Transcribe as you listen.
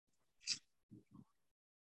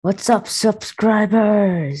What's up,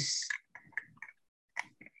 subscribers?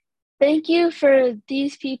 Thank you for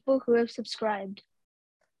these people who have subscribed.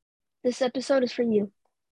 This episode is for you.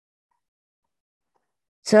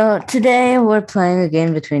 So, today we're playing a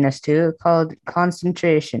game between us two called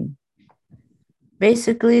Concentration.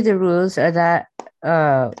 Basically, the rules are that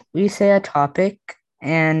we say a topic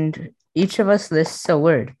and each of us lists a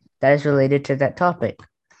word that is related to that topic.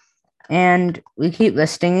 And we keep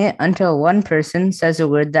listing it until one person says a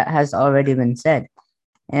word that has already been said.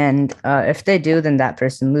 And if they do, then that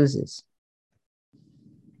person loses.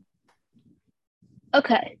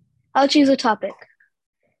 Okay, I'll choose a topic.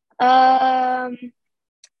 Um,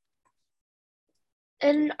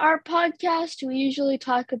 in our podcast, we usually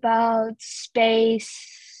talk about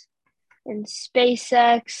space and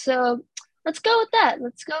SpaceX. So let's go with that.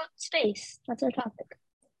 Let's go with space. That's our topic.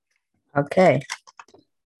 Okay,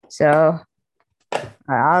 so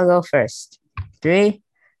I'll go first. Three,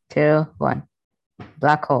 two, one.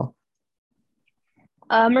 Black hole,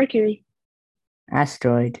 Mercury,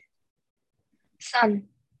 asteroid, Sun,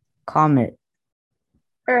 comet,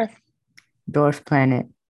 Earth, dwarf planet,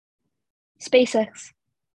 SpaceX,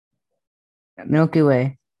 Milky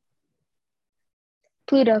Way,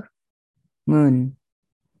 Pluto, moon,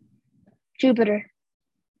 Jupiter,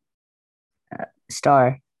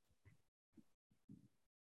 star,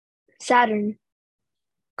 Saturn,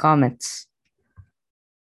 comets,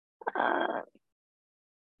 uh,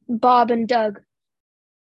 Bob and Doug,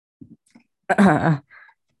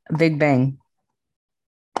 Big Bang,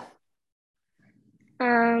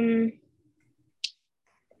 um,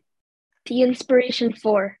 the Inspiration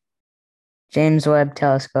 4, James Webb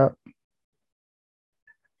Telescope,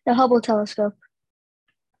 the Hubble telescope,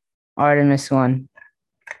 Artemis 1,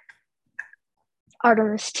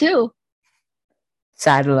 Artemis 2,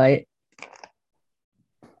 satellite,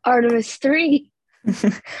 Artemis 3.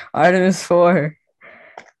 Artemis 4,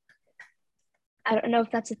 I don't know if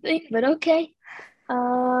that's a thing, but okay.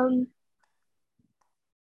 Um,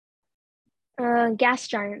 Gas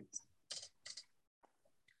giants.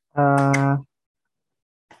 uh,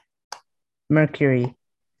 Mercury.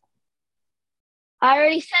 I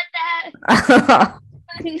already said that.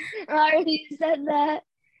 I already said that.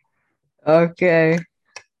 Okay.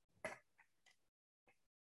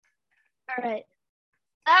 All right.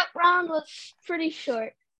 That round was pretty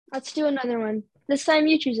short. Let's do another one. This time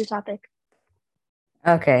you choose a topic.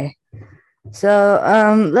 Okay. So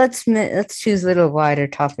let's choose a little wider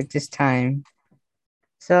topic this time.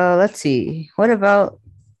 So let's see. What about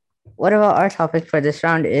our topic for this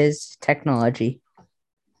round is technology.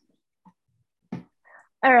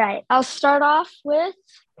 All right. I'll start off with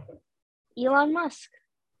Elon Musk,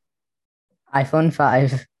 iPhone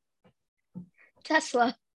 5,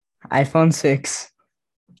 Tesla, iPhone 6,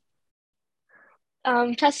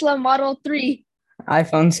 Tesla Model 3,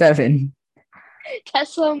 iPhone 7,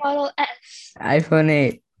 Tesla Model S, iPhone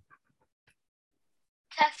 8,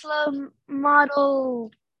 Tesla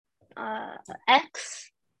Model uh,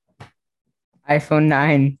 X. iPhone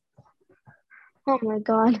 9, Oh my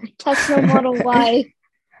God. Tesla Model Y,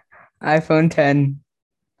 iPhone 10,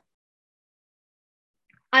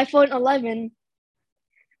 iPhone 11,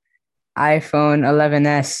 iPhone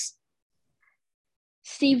 11s,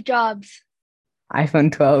 Steve Jobs,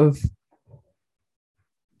 iPhone 12,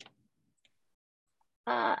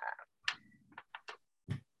 uh,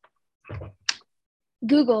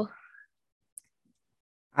 Google,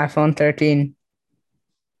 iPhone 13,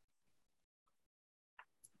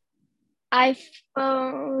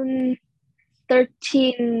 iPhone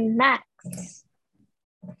 13 Max,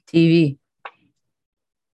 TV,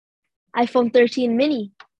 iPhone 13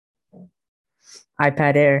 Mini,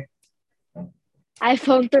 iPad Air,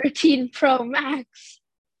 iPhone 13 Pro Max,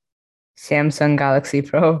 Samsung Galaxy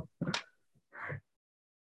Pro,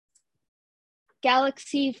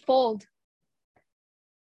 Galaxy Fold,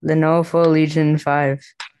 Lenovo Legion 5,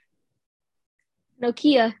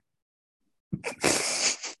 Nokia,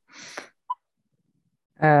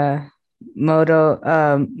 uh,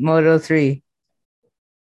 Moto 3,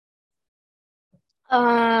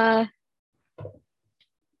 uh,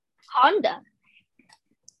 Honda,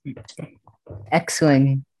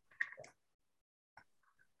 X-Wing,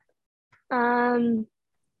 um,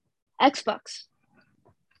 Xbox,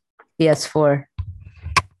 PS4,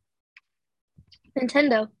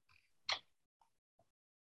 Nintendo,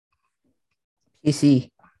 PC,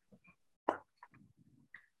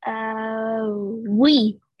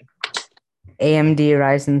 Wii, AMD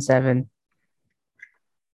Ryzen 7,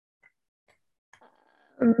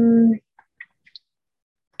 um,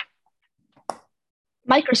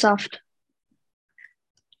 Microsoft,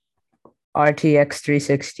 RTX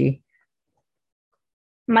 360.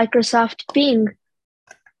 Microsoft Bing.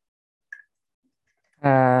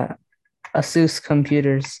 Asus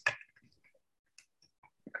computers.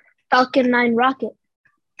 Falcon 9 rocket.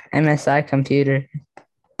 MSI computer.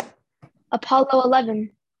 Apollo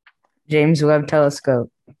 11. James Webb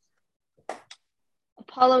Telescope.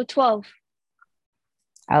 Apollo 12.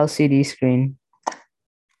 LCD screen.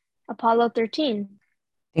 Apollo 13.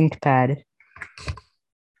 ThinkPad.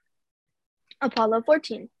 Apollo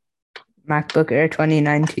 14. MacBook Air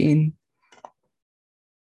 2019.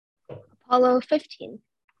 Apollo 15.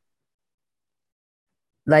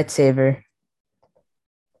 Lightsaber.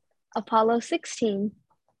 Apollo 16.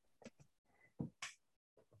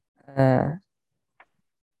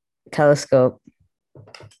 Telescope.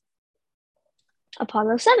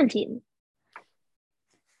 Apollo 17.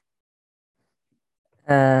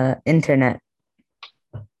 Internet.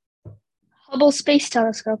 Hubble Space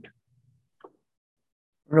Telescope.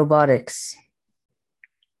 Robotics.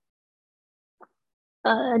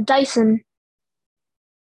 Dyson.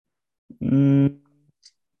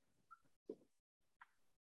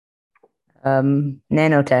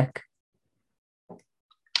 Nanotech.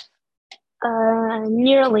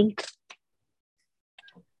 Neuralink.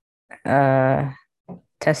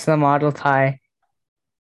 Tesla Model Pi.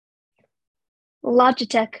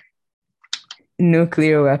 Logitech.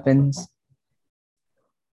 Nuclear weapons.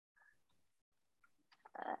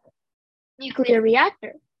 Nuclear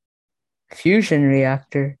reactor. Fusion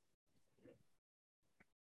reactor.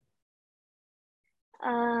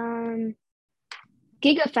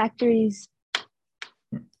 Gigafactories.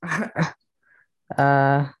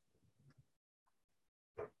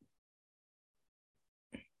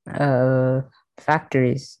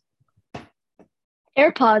 Factories.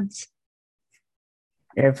 AirPods.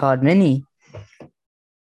 AirPod Mini.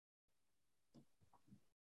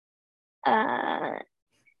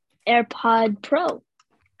 AirPod Pro.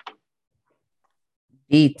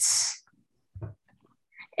 Beats.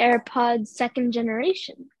 AirPods second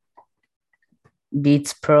generation.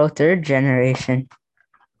 Beats Pro third generation.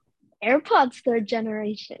 AirPods third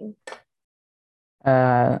generation.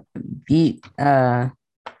 Beat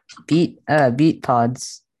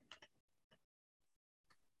Pods.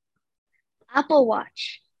 Apple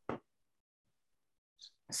Watch.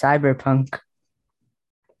 Cyberpunk.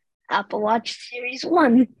 Apple Watch Series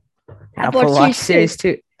 1. Apple Watch Series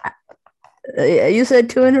 2. You said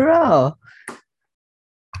 2 in a row.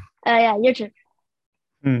 Yeah, your turn.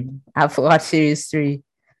 Apple Watch Series 3.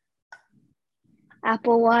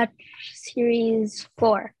 Apple Watch Series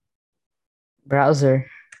 4. Browser.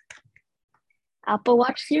 Apple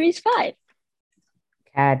Watch Series 5.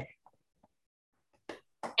 CAD.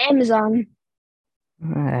 Amazon.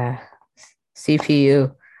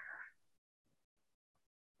 CPU.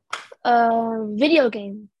 Video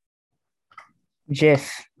game.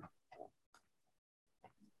 GIF.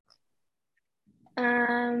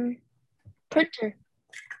 Printer.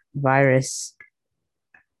 Virus.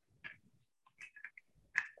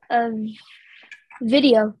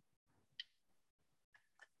 Video.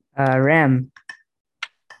 RAM.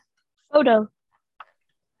 Photo.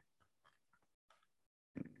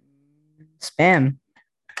 Spam.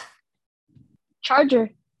 Charger.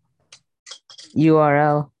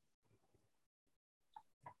 URL.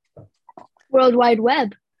 World Wide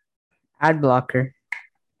Web. Ad blocker.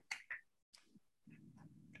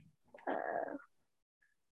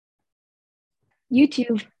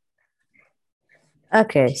 YouTube.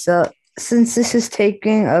 Okay, so since this is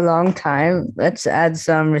taking a long time, let's add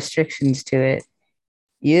some restrictions to it.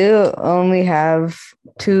 You only have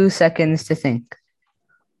 2 seconds to think.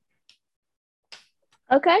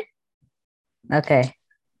 Okay. Okay.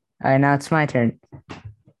 All right, now it's my turn.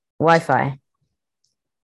 Wi-Fi.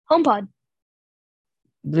 HomePod.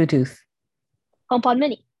 Bluetooth. HomePod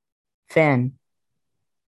Mini. Fan.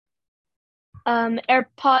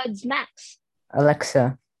 AirPods Max.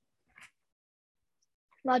 Alexa.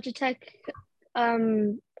 Logitech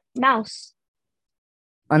mouse.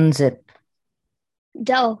 Unzip.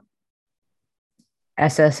 Dell.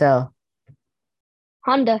 SSL.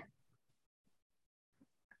 Honda.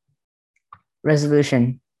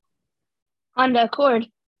 Resolution. Honda Accord.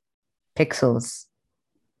 Pixels.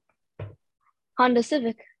 Honda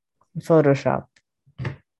Civic. Photoshop.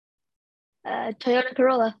 Toyota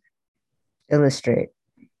Corolla. Illustrate.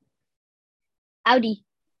 Audi.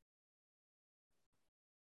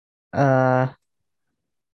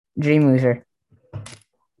 Dreamweaver.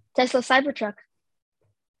 Tesla Cybertruck.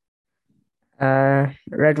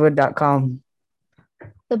 Redwood.com.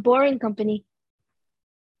 The Boring Company.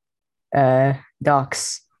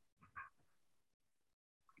 Docs.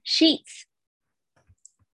 Sheets.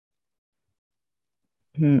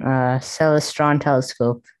 Celestron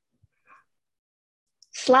telescope.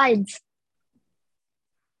 Slides.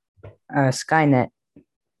 Skynet.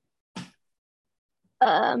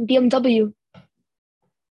 BMW.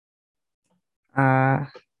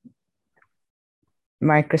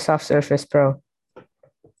 Microsoft Surface Pro.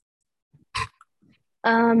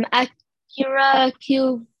 Acura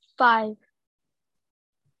Q5.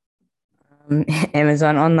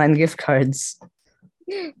 Amazon online gift cards.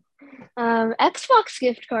 Xbox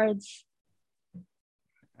gift cards.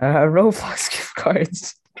 Roblox gift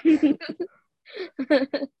cards.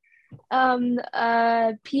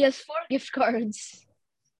 PS4 gift cards.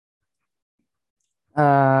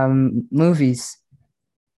 Movies.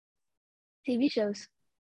 TV shows.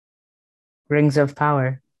 Rings of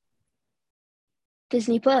Power.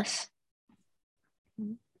 Disney Plus.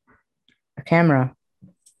 A camera.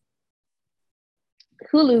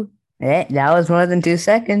 Hulu. That was more than 2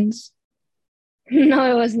 seconds. No,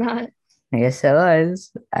 it was not. Yes, it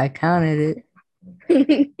was. I counted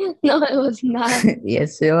it. No, it was not.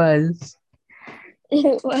 Yes, it was.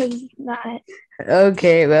 It was not.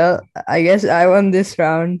 Okay, well, I guess I won this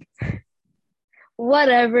round.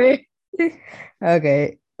 Whatever.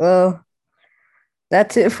 Okay, well,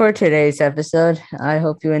 that's it for today's episode. I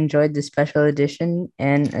hope you enjoyed the special edition.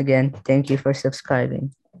 And again, thank you for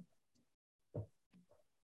subscribing.